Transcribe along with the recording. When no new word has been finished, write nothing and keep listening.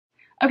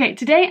Okay,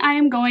 today I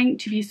am going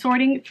to be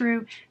sorting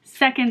through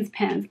seconds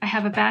pins. I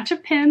have a batch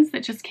of pins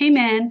that just came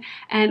in,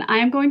 and I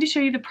am going to show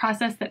you the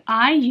process that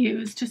I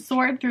use to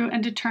sort through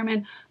and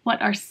determine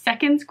what are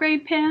seconds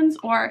grade pins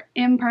or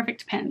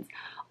imperfect pins.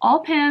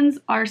 All pins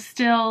are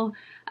still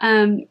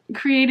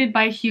created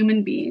by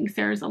human beings.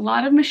 There's a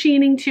lot of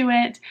machining to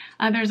it.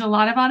 There's a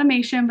lot of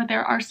automation, but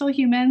there are still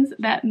humans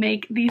that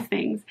make these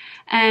things.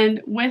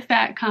 And with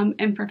that come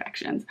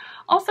imperfections.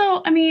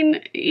 Also, I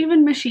mean,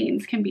 even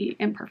machines can be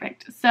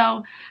imperfect.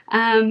 So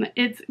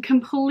it's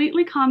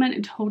completely common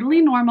and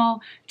totally normal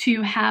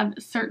to have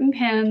certain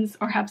pins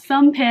or have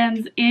some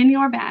pins in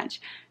your batch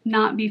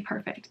not be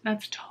perfect.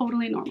 That's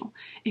totally normal.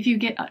 If you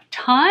get a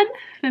ton,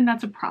 then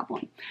that's a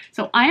problem.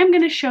 So I am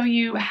going to show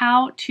you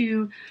how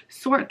to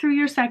sort through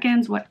your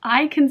seconds, what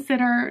I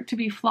consider to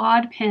be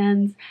flawed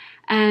pins,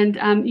 and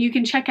you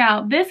can check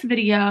out this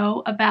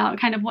video about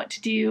kind of what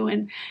to do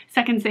and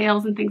second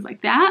sales and things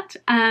like that.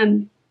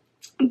 And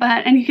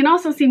you can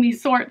also see me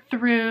sort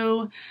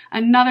through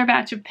another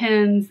batch of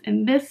pins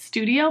in this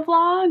studio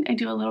vlog. I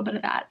do a little bit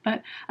of that,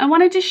 but I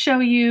wanted to show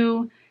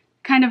you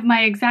kind of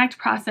my exact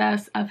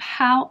process of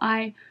how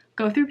I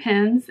go through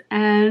pins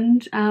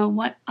and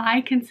what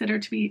I consider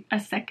to be a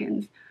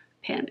seconds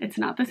pin. It's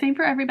not the same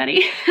for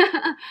everybody.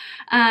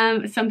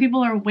 Some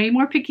people are way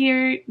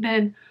pickier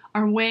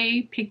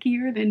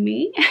than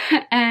me,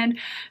 and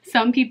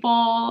some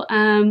people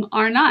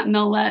are not, and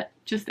they'll let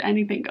just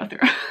anything go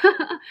through.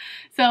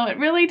 So it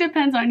really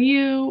depends on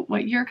you,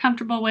 what you're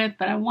comfortable with,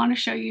 but I want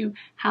to show you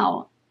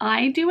how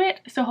I do it,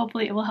 so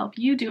hopefully it will help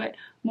you do it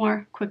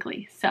more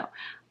quickly. So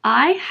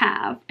I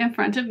have in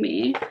front of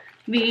me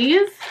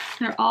these.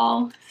 They're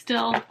all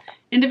still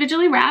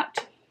individually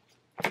wrapped,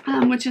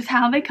 which is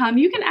how they come.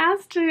 You can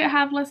ask to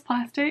have less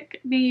plastic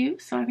be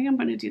used, so I think I'm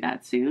going to do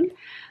that soon.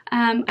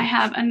 I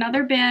have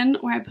another bin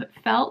where I put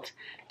felt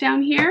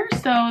down here,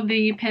 so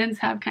the pins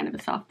have kind of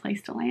a soft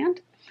place to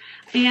land.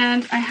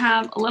 And I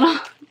have a little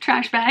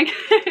trash bag.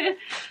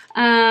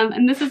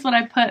 And this is what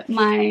I put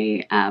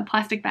my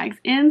plastic bags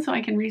in so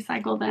I can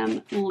recycle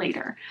them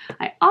later.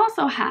 I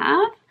also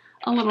have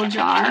a little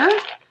jar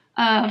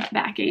of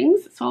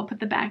backings, so I'll put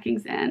the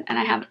backings in, and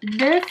I have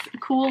this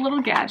cool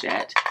little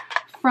gadget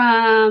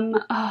from,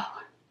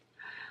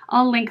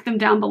 I'll link them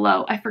down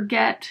below. I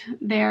forget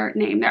their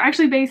name. They're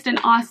actually based in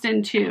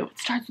Austin too. It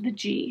starts with a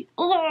G.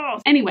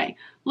 Anyway,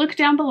 look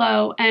down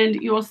below and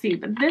you will see,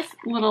 but this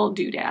little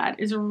doodad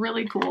is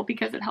really cool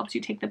because it helps you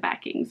take the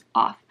backings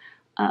off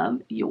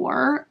of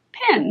your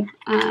pin.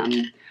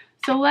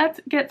 So let's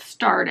get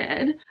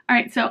started. All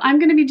right, so I'm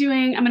gonna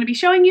be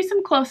showing you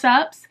some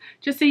close-ups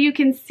just so you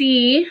can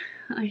see.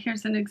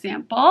 Here's an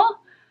example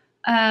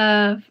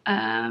of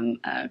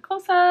a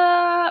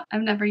close-up.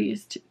 I've never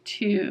used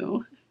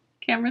two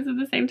cameras at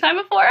the same time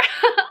before,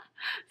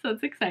 so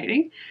it's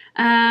exciting.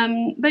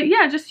 But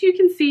yeah, just so you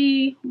can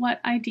see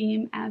what I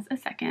deem as a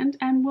second,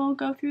 and we'll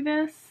go through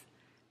this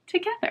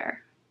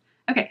together.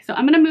 Okay, so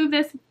I'm gonna move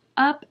this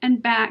up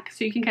and back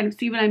so you can kind of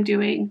see what I'm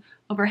doing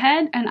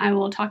overhead, and I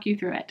will talk you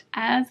through it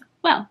as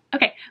well.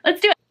 Okay, let's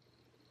do it.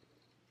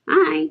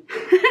 Hi.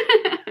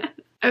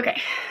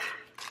 Okay.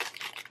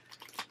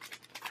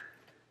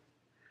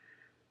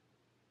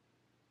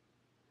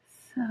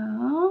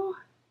 So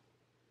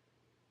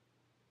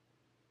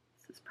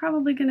this is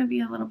probably going to be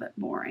a little bit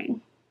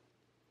boring,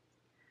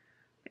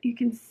 but you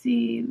can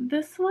see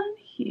this one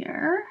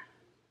here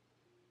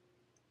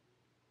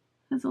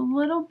has a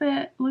little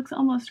bit, looks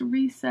almost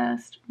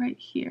recessed right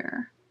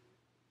here.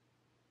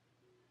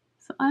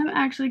 So I'm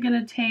actually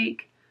going to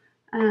take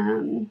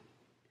a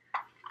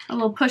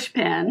little push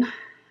pin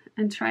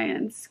and try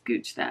and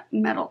scooch that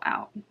metal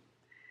out,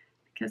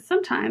 because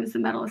sometimes the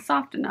metal is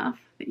soft enough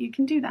that you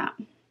can do that.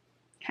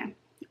 Okay,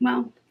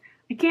 well,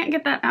 I can't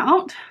get that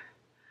out.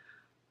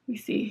 Let me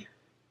see.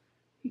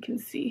 You can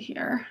see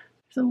here.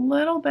 There's a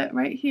little bit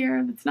right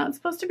here that's not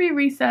supposed to be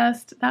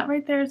recessed. That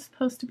right there is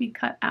supposed to be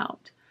cut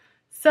out.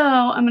 So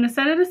I'm going to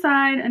set it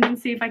aside and then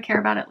see if I care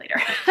about it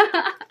later.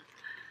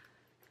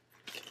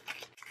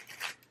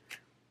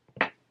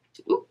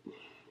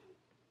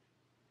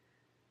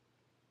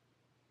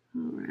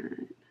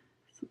 Alright,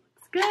 so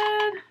looks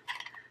good.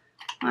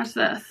 Watch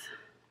this.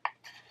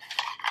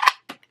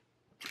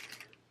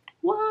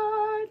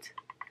 What?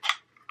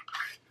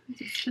 It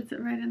just fits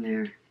it right in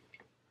there.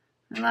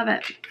 I love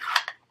it.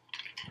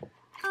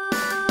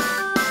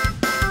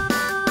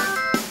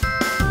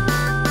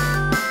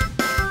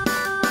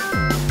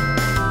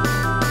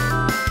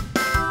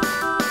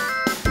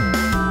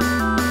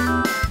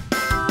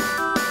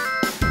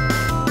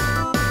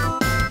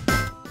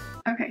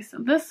 Okay, so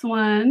this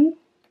one,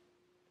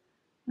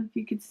 if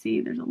you could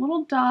see, there's a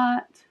little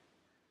dot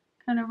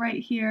kind of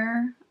right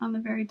here on the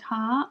very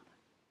top,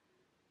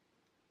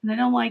 and I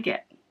don't like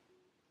it.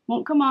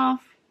 Won't come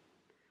off.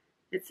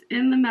 It's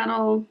in the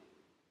metal.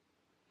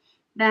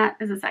 That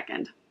is a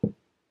second.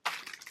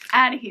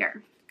 Out of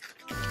here.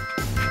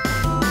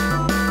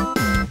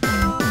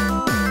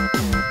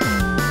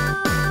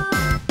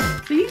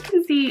 So you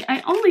can see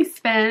I only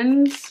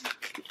spend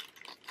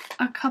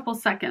a couple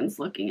seconds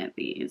looking at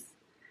these.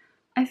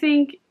 I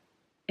think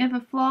if a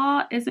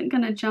flaw isn't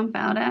going to jump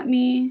out at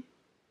me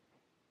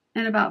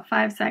in about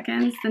 5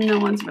 seconds, then no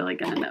one's really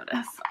going to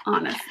notice,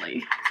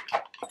 honestly.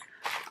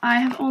 I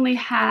have only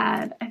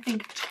had, I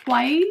think,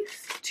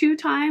 2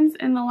 times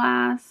in the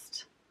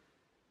last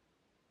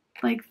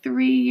like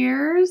 3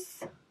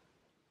 years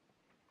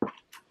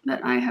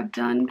that I have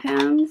done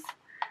pins,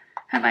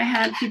 have I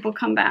had people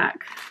come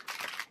back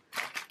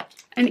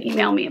and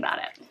email me about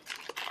it.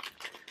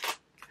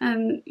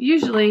 And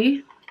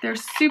usually they're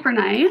super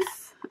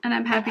nice, and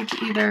I'm happy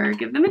to either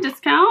give them a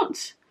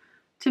discount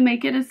to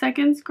make it a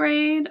seconds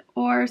grade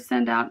or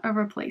send out a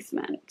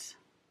replacement.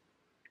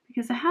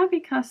 Because a happy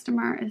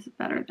customer is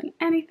better than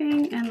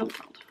anything in the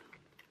world.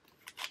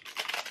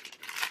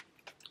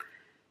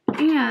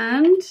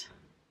 And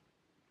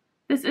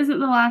this isn't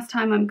the last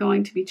time I'm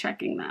going to be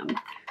checking them.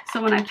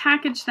 So when I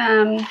package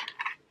them,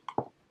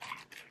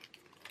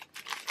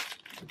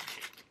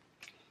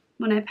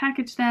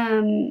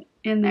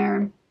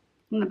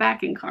 in the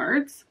backing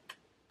cards,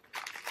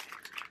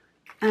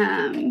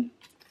 I'll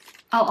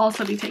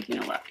also be taking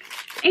a look.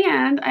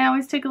 And I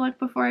always take a look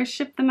before I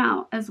ship them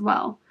out as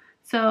well.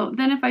 So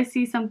then if I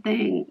see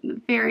something at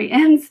the very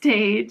end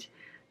stage,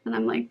 and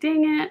I'm like,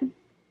 dang it.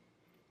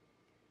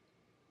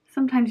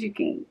 Sometimes you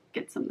can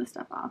get some of the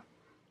stuff off.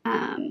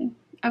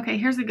 Okay,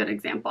 here's a good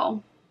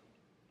example.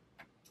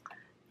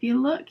 If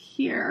you look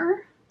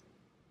here,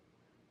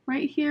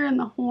 right here in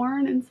the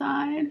horn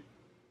inside,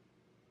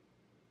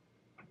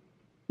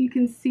 you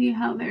can see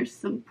how there's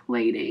some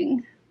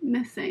plating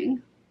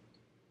missing.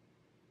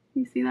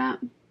 You see that?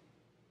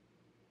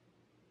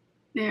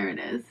 There it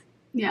is.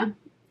 Yeah,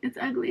 it's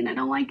ugly and I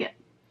don't like it.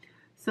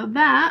 So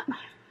that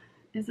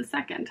is a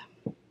second,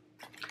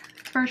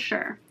 for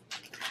sure.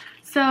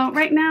 So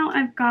right now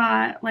I've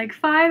got like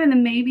 5 in the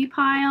maybe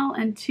pile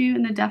and 2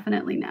 in the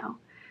definitely no.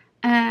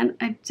 And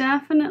I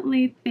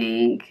definitely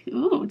think,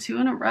 ooh, 2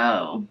 in a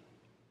row.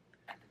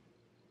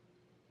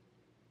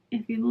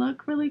 If you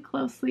look really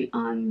closely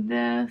on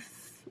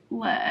this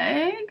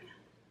leg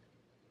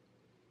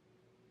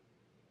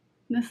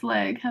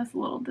has a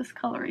little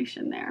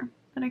discoloration there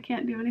that I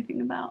can't do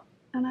anything about,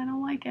 and I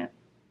don't like it.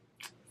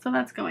 So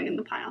that's going in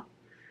the pile.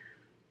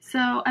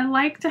 So I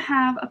like to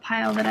have a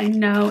pile that I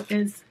know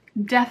is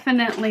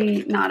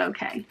definitely not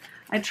okay.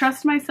 I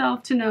trust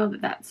myself to know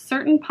that that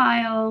certain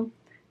pile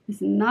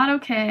is not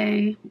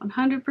okay,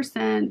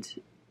 100%,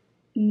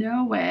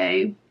 no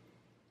way.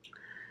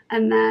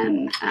 And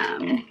then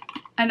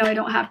I know I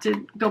don't have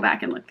to go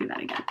back and look through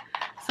that again.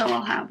 So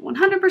I'll have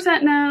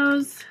 100%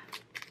 no's,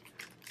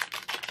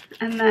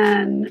 and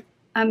then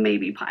a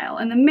maybe pile.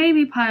 And the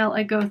maybe pile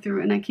I go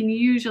through and I can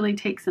usually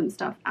take some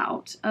stuff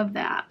out of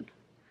that,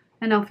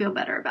 and I'll feel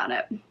better about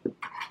it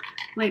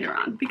later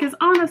on. Because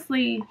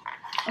honestly,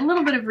 a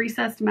little bit of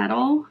recessed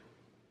metal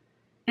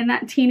in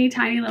that teeny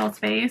tiny little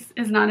space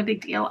is not a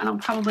big deal, and I'll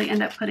probably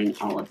end up putting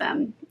all of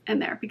them in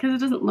there because it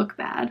doesn't look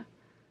bad.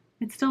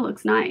 It still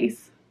looks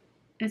nice.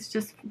 It's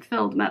just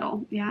filled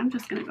metal. Yeah, I'm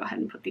just gonna go ahead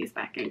and put these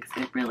back in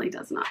because it really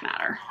does not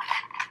matter.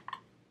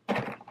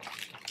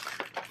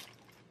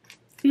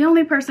 The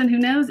only person who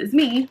knows is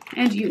me,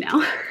 and you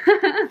know.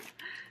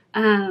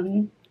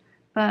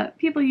 But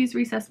people use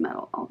recessed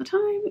metal all the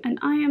time, and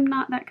I am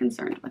not that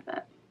concerned with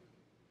it.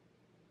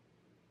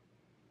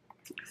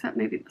 Except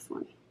maybe this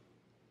one.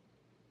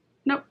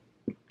 Nope.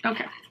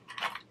 Okay.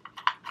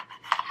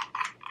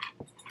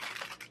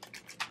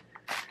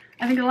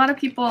 I think a lot of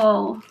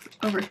people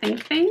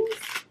overthink things.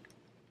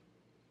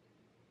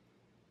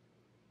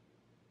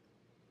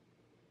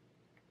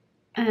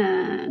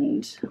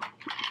 And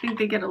I think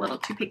they get a little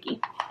too picky.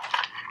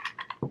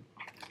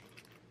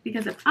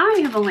 Because if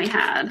I have only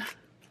had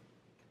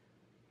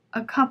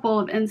a couple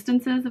of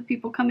instances of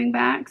people coming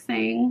back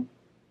saying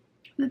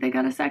that they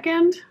got a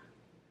second,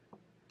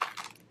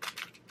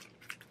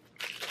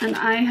 and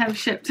I have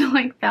shipped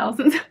like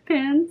thousands of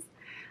pins,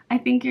 I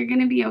think you're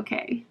gonna be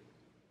okay.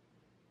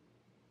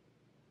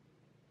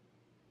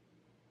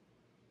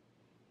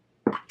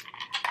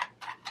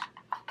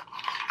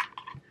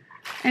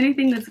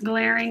 Anything that's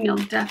glaring, you'll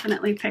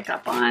definitely pick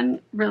up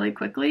on really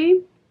quickly.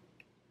 And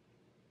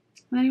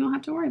then you won't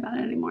have to worry about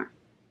it anymore.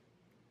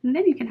 And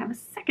then you can have a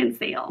second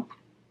sale.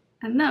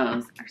 And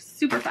those are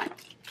super fun.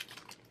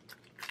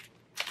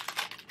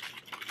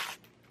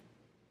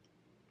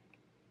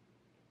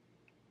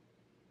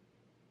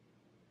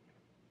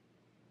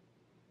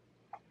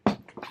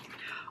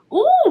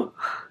 Ooh!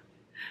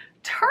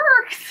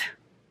 Turks!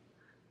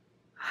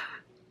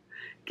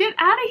 Get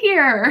out of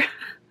here!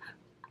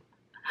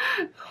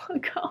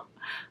 Go.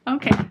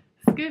 Okay,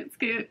 scoot,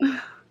 scoot.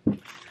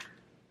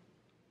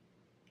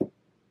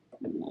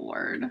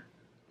 Lord.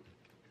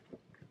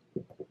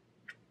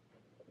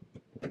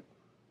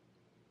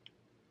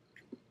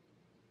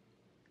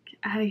 Get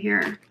out of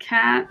here,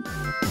 cat.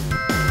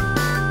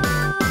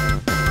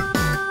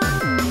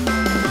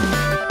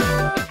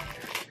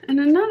 And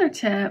another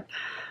tip,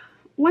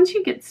 once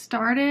you get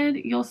started,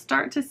 you'll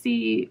start to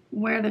see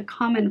where the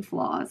common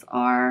flaws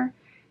are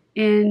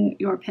in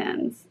your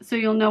pins, so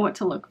you'll know what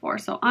to look for.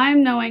 So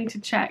I'm knowing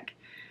to check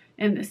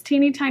in this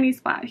teeny tiny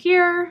spot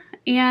here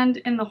and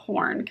in the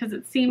horn, because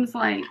it seems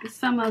like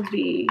some of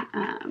the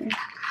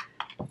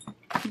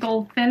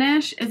gold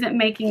finish isn't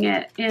making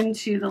it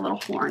into the little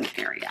horn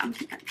area.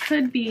 That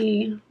could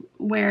be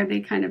where they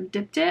kind of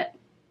dipped it,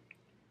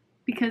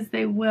 because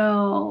they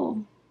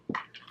will,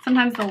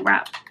 sometimes they'll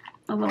wrap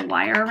a little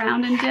wire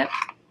around and dip.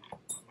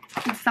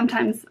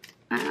 Sometimes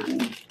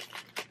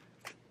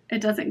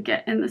it doesn't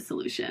get in the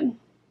solution,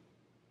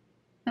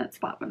 that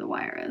spot where the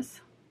wire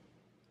is.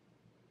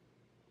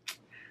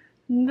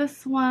 And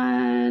this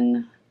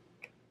one,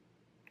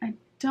 I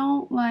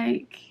don't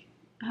like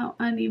how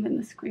uneven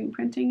the screen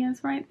printing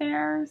is right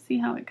there. See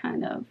how it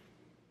kind of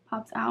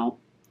pops out?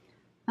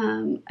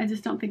 I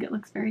just don't think it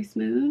looks very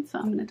smooth, so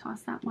I'm going to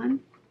toss that one.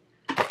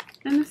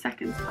 Then the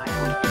second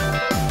pile.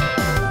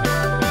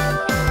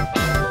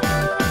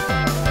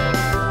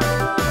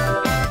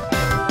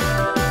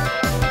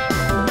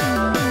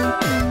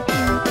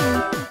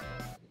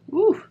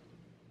 Ooh.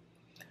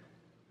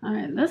 All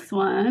right, this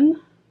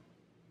one.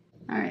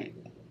 All right,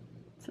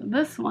 so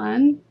this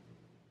one,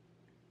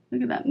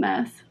 look at that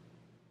mess.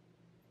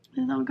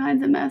 There's all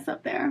kinds of mess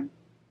up there.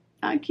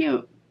 Not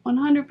cute.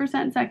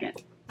 100%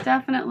 second.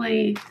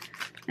 Definitely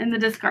in the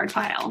discard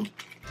pile.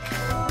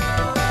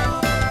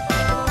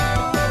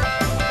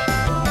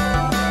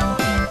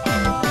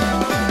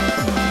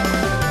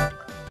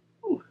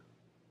 Ooh.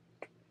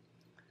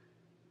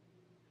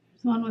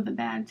 There's one with a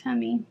bad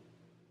tummy.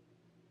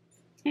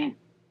 Yeah.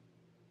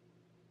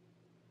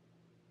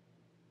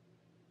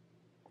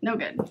 No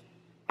good.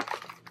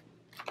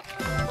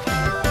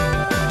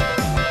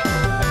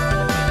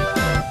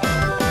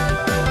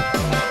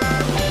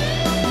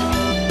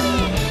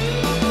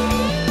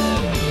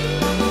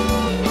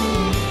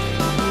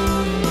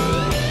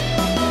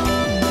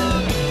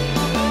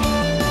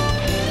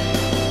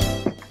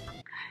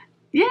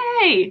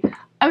 Yay!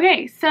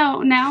 Okay,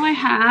 so now I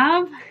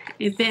have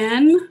a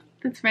bin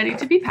that's ready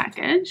to be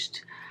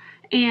packaged,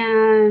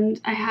 and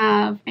I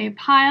have a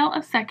pile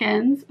of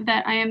seconds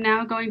that I am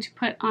now going to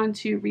put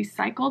onto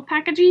recycled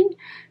packaging.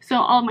 So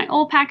all my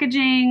old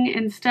packaging,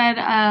 instead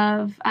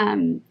of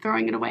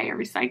throwing it away or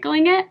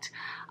recycling it,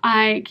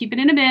 I keep it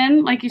in a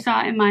bin like you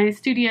saw in my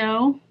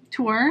studio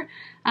tour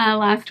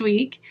last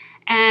week,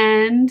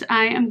 and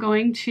I am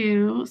going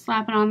to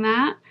slap it on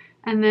that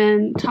and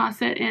then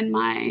toss it in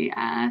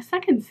my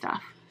second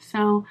stuff.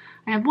 So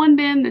I have one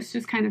bin that's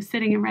just kind of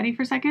sitting and ready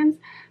for seconds.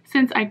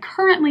 Since I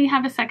currently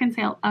have a second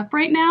sale up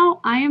right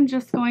now, I am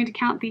just going to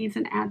count these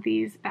and add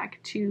these back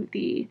to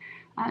the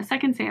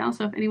second sale.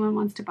 So if anyone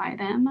wants to buy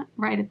them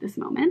right at this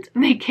moment,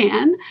 they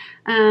can.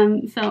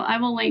 So I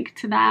will link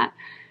to that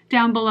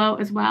down below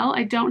as well.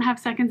 I don't have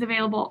seconds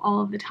available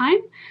all of the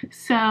time,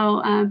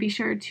 so be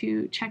sure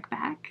to check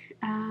back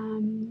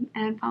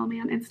and follow me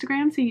on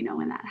Instagram so you know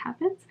when that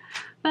happens.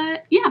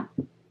 But yeah,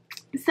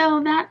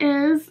 so that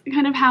is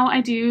kind of how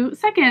I do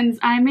seconds.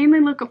 I mainly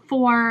look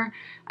for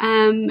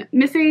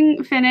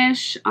missing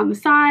finish on the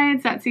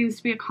sides. That seems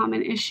to be a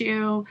common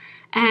issue.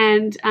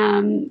 And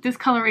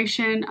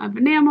discoloration of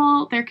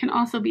enamel. There can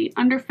also be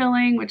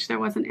underfilling, which there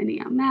wasn't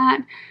any on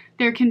that.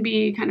 There can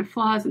be kind of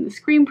flaws in the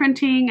screen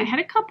printing. I had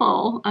a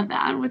couple of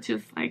that, which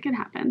is like, it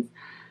happens.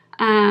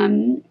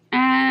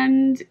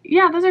 And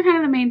yeah, those are kind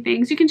of the main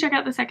things. You can check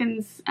out the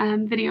seconds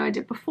video I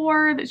did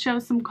before that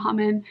shows some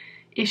common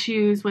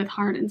issues with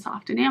hard and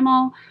soft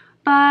enamel.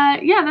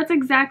 But yeah, that's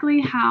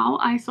exactly how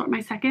I sort my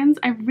seconds.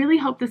 I really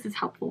hope this is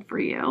helpful for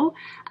you.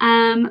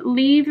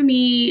 Leave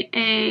me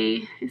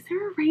is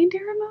there a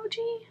reindeer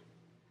emoji?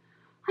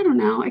 I don't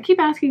know. I keep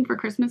asking for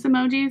Christmas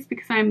emojis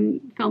because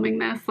I'm filming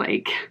this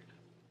like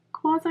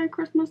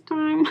quasi-Christmas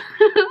time.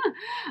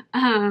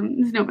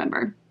 It's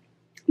November.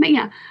 But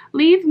yeah,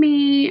 leave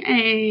me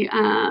a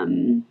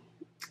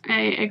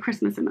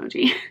Christmas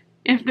emoji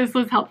if this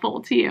was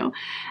helpful to you.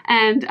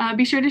 And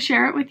be sure to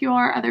share it with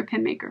your other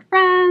pin maker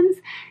friends,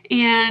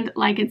 and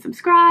like and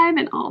subscribe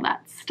and all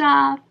that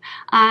stuff.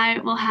 I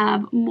will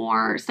have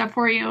more stuff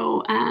for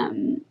you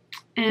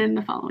in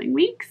the following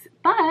weeks.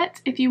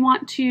 But if you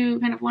want to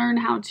kind of learn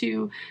how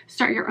to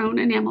start your own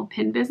enamel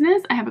pin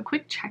business, I have a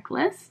quick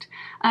checklist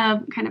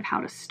of kind of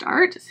how to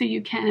start, so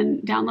you can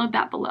download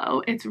that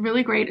below. It's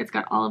really great. It's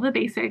got all of the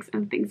basics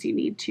and things you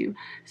need to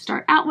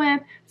start out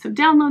with. So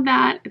download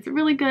that. It's a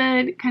really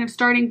good kind of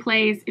starting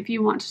place if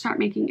you want to start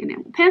making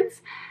enamel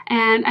pins.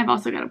 And I've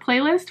also got a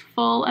playlist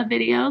full of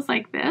videos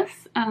like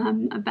this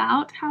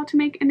about how to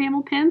make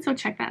enamel pins. So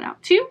check that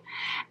out too.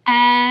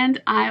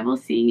 And I will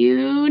see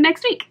you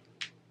next week.